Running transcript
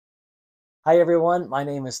Hi everyone, my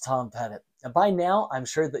name is Tom Pettit. And by now, I'm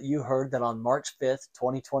sure that you heard that on March 5th,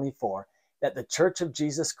 2024, that the Church of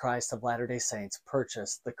Jesus Christ of Latter-day Saints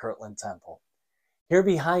purchased the Kirtland Temple. Here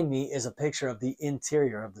behind me is a picture of the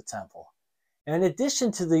interior of the temple. And in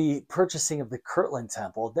addition to the purchasing of the Kirtland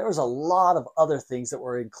Temple, there was a lot of other things that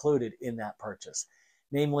were included in that purchase,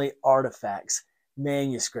 namely artifacts,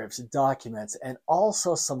 manuscripts, documents, and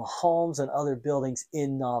also some homes and other buildings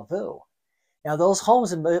in Nauvoo. Now, those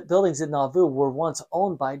homes and buildings in Nauvoo were once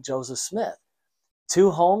owned by Joseph Smith.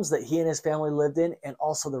 Two homes that he and his family lived in, and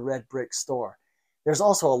also the red brick store. There's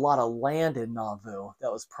also a lot of land in Nauvoo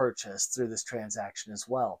that was purchased through this transaction as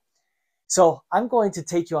well. So I'm going to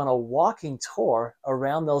take you on a walking tour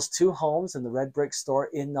around those two homes and the red brick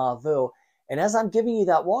store in Nauvoo. And as I'm giving you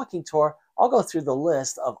that walking tour, I'll go through the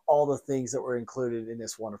list of all the things that were included in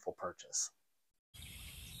this wonderful purchase.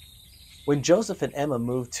 When Joseph and Emma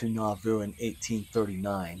moved to Nauvoo in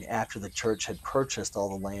 1839, after the church had purchased all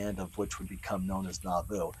the land of which would become known as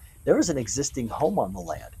Nauvoo, there was an existing home on the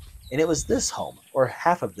land. And it was this home, or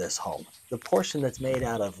half of this home, the portion that's made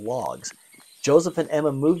out of logs. Joseph and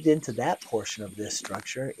Emma moved into that portion of this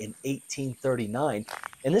structure in 1839,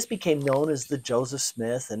 and this became known as the Joseph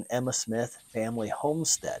Smith and Emma Smith family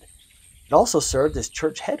homestead. It also served as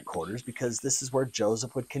church headquarters because this is where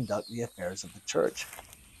Joseph would conduct the affairs of the church.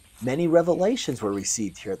 Many revelations were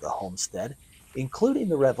received here at the homestead, including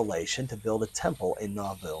the revelation to build a temple in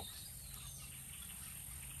Nauvoo.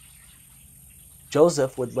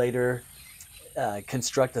 Joseph would later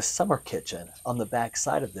construct a summer kitchen on the back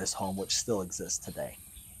side of this home, which still exists today.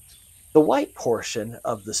 The white portion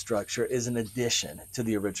of the structure is an addition to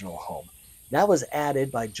the original home. That was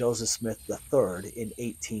added by Joseph Smith III in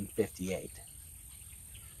 1858.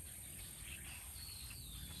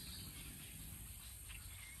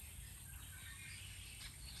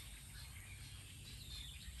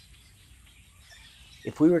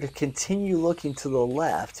 If we were to continue looking to the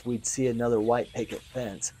left, we'd see another white picket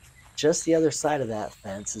fence. Just the other side of that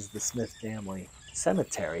fence is the Smith family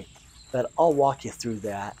cemetery, but I'll walk you through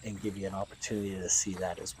that and give you an opportunity to see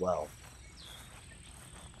that as well.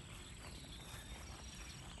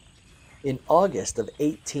 In August of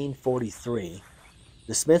 1843,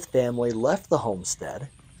 the Smith family left the homestead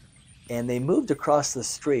and they moved across the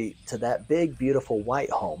street to that big, beautiful white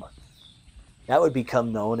home. That would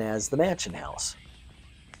become known as the Mansion House.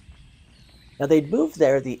 Now, they'd moved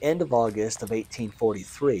there at the end of August of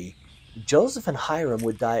 1843. Joseph and Hiram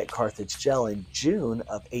would die at Carthage Jail in June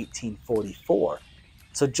of 1844.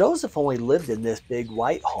 So Joseph only lived in this big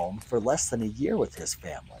white home for less than a year with his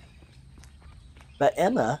family. But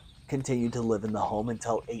Emma continued to live in the home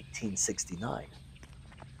until 1869.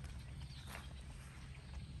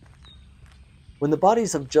 When the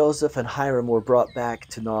bodies of Joseph and Hiram were brought back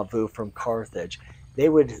to Nauvoo from Carthage, they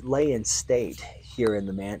would lay in state here in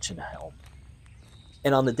the mansion home.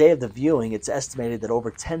 And on the day of the viewing, it's estimated that over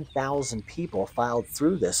 10,000 people filed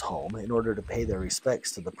through this home in order to pay their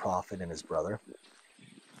respects to the prophet and his brother.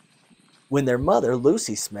 When their mother,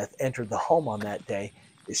 Lucy Smith, entered the home on that day,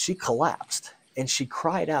 she collapsed and she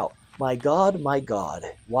cried out, my God,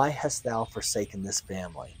 why hast thou forsaken this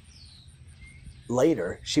family?"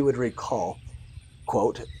 Later, she would recall,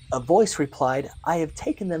 quote, "A voice replied, I have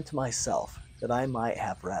taken them to myself, that I might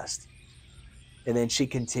have rest." And then she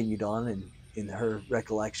continued on in her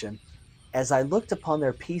recollection, "As I looked upon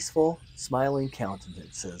their peaceful, smiling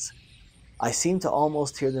countenances, I seemed to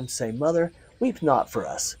almost hear them say, Mother, weep not for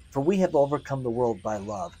us, for we have overcome the world by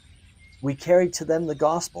love. We carried to them the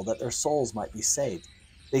gospel that their souls might be saved.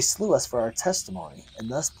 They slew us for our testimony,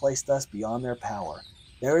 and thus placed us beyond their power.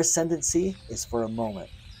 Their ascendancy is for a moment.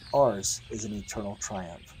 Ours is an eternal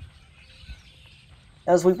triumph."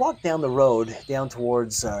 As we walk down the road, down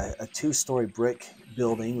towards a two-story brick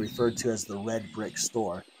building referred to as the Red Brick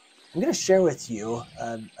Store, I'm going to share with you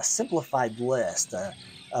a simplified list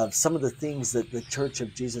of some of the things that the Church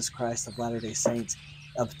of Jesus Christ of Latter-day Saints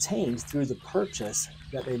obtained through the purchase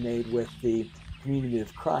that they made with the Community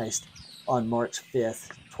of Christ on March 5th,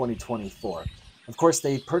 2024. Of course,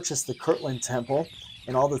 they purchased the Kirtland Temple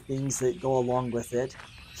and all the things that go along with it.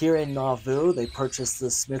 Here in Nauvoo, they purchased the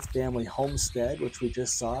Smith family homestead, which we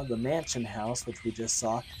just saw, the Mansion House, which we just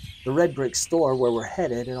saw, the Red Brick Store, where we're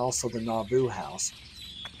headed, and also the Nauvoo House.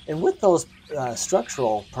 And with those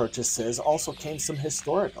structural purchases also came some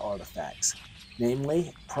historic artifacts,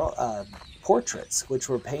 namely portraits, which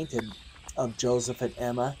were painted of Joseph and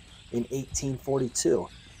Emma in 1842.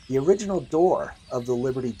 The original door of the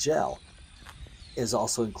Liberty Jail is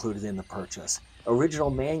also included in the purchase. Original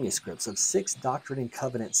manuscripts of 6 Doctrine and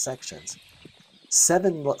Covenant sections,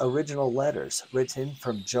 7 original letters written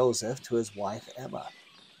from Joseph to his wife Emma.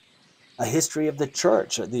 A history of the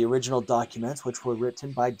church, the original documents which were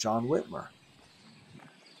written by John Whitmer.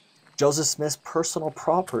 Joseph Smith's personal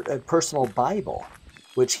Bible,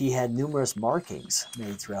 which he had numerous markings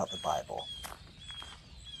made throughout the Bible.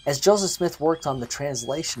 As Joseph Smith worked on the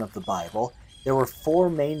translation of the Bible, there were 4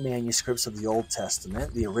 main manuscripts of the Old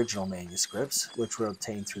Testament, the original manuscripts, which were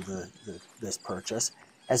obtained through this purchase,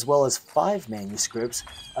 as well as 5 manuscripts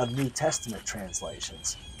of New Testament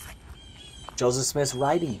translations. Joseph Smith's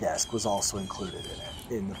writing desk was also included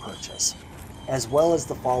in the purchase, as well as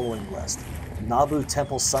the following list: Nauvoo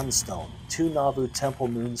Temple Sunstone, 2 Nauvoo Temple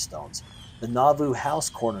Moonstones, the Nauvoo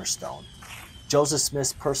House Cornerstone, Joseph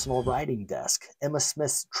Smith's personal writing desk, Emma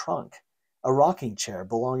Smith's trunk, a rocking chair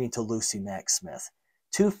belonging to Lucy Mack Smith,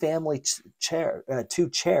 2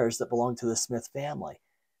 chairs that belonged to the Smith family,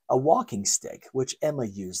 a walking stick, which Emma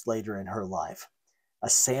used later in her life, a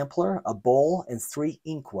sampler, a bowl, and 3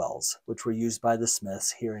 inkwells, which were used by the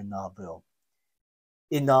Smiths here in Nauvoo.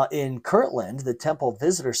 In Kirtland, the Temple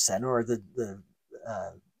Visitor Center, or the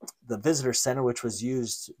Visitor Center, which was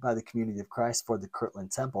used by the Community of Christ for the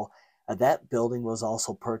Kirtland Temple, that building was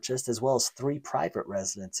also purchased, as well as 3 private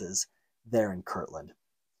residences there in Kirtland.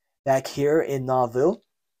 Back here in Nauvoo,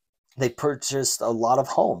 they purchased a lot of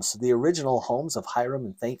homes. The original homes of Hiram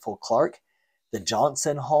and Thankful Clark, the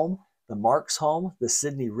Johnson home, the Marks home, the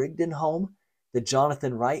Sidney Rigdon home, the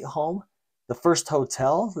Jonathan Wright home, the first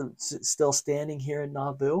hotel that's still standing here in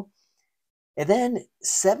Nauvoo, and then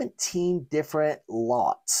 17 different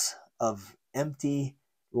lots of empty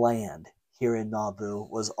land here in Nauvoo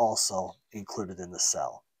was also included in the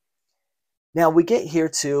sale. Now we get here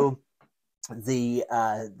to the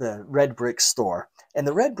Red Brick Store, and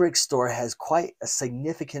the Red Brick Store has quite a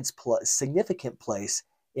significant place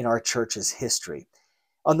in our church's history.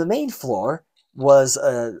 On the main floor was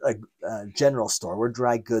a general store where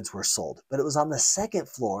dry goods were sold, but it was on the second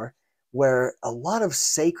floor where a lot of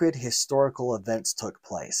sacred historical events took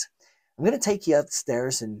place. I'm going to take you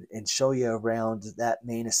upstairs and show you around that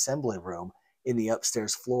main assembly room in the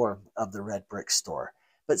upstairs floor of the Red Brick Store.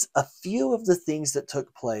 But a few of the things that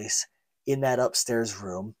took place in that upstairs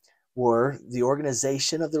room were the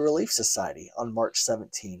organization of the Relief Society on March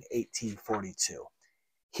 17, 1842.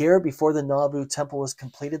 Here, before the Nauvoo Temple was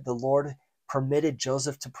completed, the Lord permitted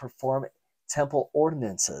Joseph to perform temple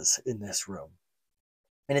ordinances in this room.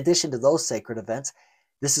 In addition to those sacred events,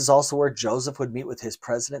 this is also where Joseph would meet with his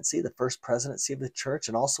presidency, the first presidency of the church,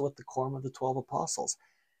 and also with the Quorum of the 12 Apostles.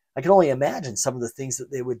 I can only imagine some of the things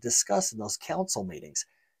that they would discuss in those council meetings.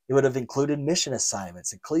 It would have included mission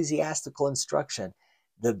assignments, ecclesiastical instruction,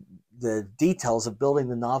 the details of building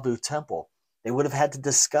the Nauvoo Temple. They would have had to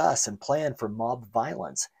discuss and plan for mob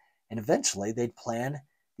violence, and eventually they'd plan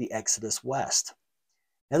the Exodus west.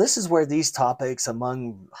 Now, this is where these topics,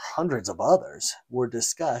 among hundreds of others, were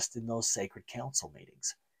discussed in those sacred council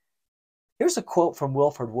meetings. Here's a quote from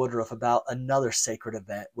Wilford Woodruff about another sacred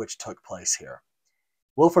event which took place here.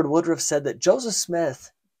 Wilford Woodruff said that Joseph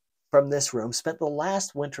Smith, from this room, spent the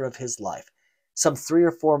last winter of his life, some 3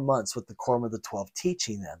 or 4 months with the Quorum of the 12,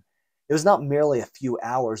 teaching them. It was not merely a few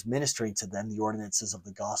hours ministering to them the ordinances of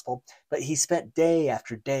the gospel, but he spent day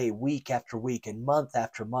after day, week after week, and month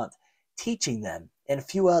after month, teaching them, and a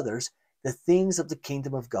few others, the things of the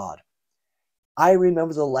kingdom of God. I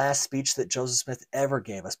remember the last speech that Joseph Smith ever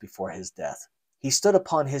gave us before his death. He stood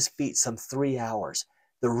upon his feet some 3 hours.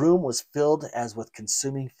 The room was filled as with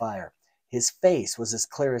consuming fire. His face was as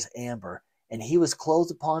clear as amber, and he was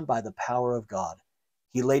clothed upon by the power of God.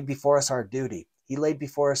 He laid before us our duty. He laid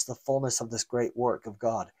before us the fullness of this great work of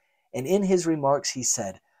God. And in his remarks he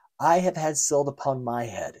said, I have had sealed upon my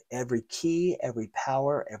head every key, every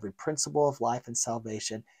power, every principle of life and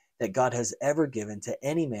salvation that God has ever given to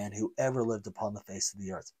any man who ever lived upon the face of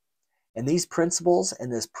the earth. And these principles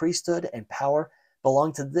and this priesthood and power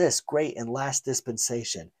belong to this great and last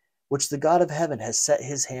dispensation, which the God of heaven has set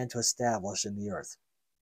his hand to establish in the earth.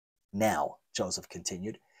 Now, Joseph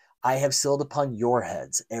continued, I have sealed upon your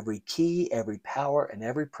heads every key, every power, and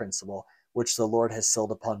every principle which the Lord has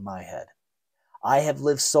sealed upon my head. I have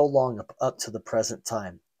lived so long up to the present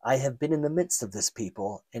time. I have been in the midst of this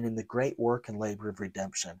people and in the great work and labor of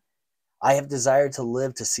redemption. I have desired to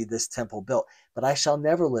live to see this temple built, but I shall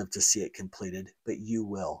never live to see it completed, but you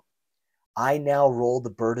will. I now roll the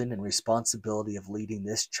burden and responsibility of leading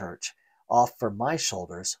this church off from my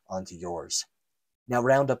shoulders onto yours. Now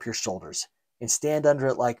round up your shoulders and stand under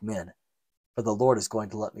it like men, for the Lord is going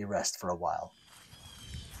to let me rest for a while.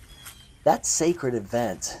 That sacred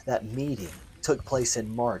event, that meeting, took place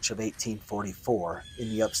in March of 1844 in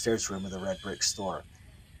the upstairs room of the Red Brick Store.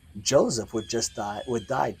 Joseph would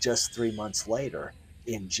die just 3 months later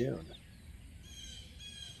in June.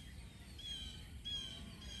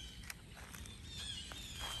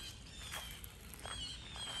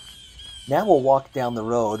 Now we'll walk down the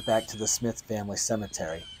road back to the Smith family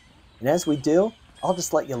cemetery. And as we do, I'll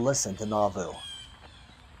just let you listen to Nauvoo.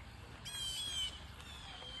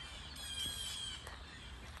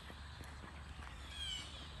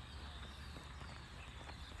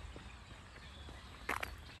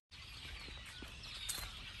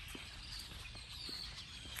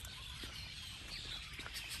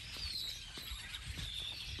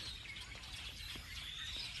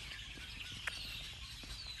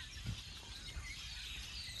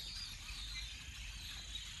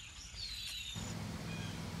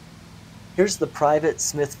 Here's the private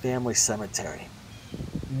Smith family cemetery.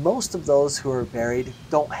 Most of those who are buried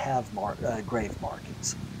don't have grave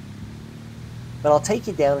markings. But I'll take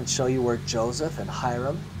you down and show you where Joseph and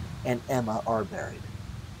Hiram and Emma are buried.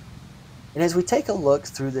 And as we take a look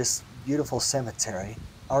through this beautiful cemetery,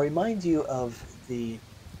 I'll remind you of the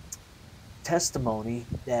testimony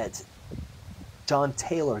that John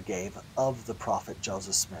Taylor gave of the prophet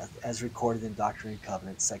Joseph Smith, as recorded in Doctrine and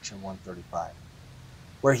Covenants, section 135,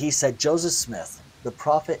 where he said, "Joseph Smith, the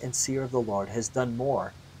prophet and seer of the Lord, has done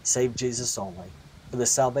more, save Jesus only, for the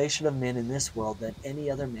salvation of men in this world than any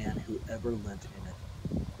other man who ever lived in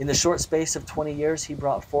it. In the short space of 20 years, he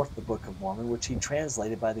brought forth the Book of Mormon, which he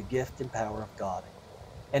translated by the gift and power of God,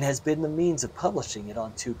 and has been the means of publishing it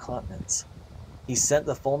on 2 continents. He sent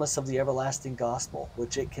the fullness of the everlasting gospel,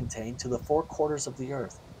 which it contained, to the 4 quarters of the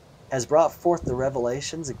earth, has brought forth the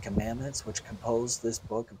revelations and commandments which compose this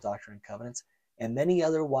book of Doctrine and Covenants, and many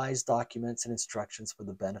other wise documents and instructions for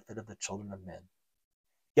the benefit of the children of men.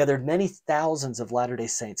 Gathered many thousands of Latter-day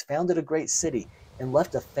Saints, founded a great city, and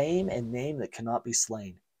left a fame and name that cannot be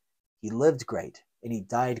slain. He lived great, and he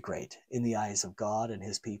died great in the eyes of God and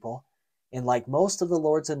his people, and like most of the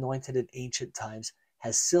Lord's anointed in ancient times,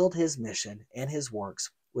 has sealed his mission and his works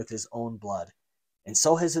with his own blood. And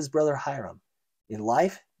so has his brother Hiram. In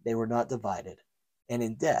life, they were not divided, and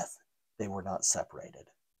in death, they were not separated."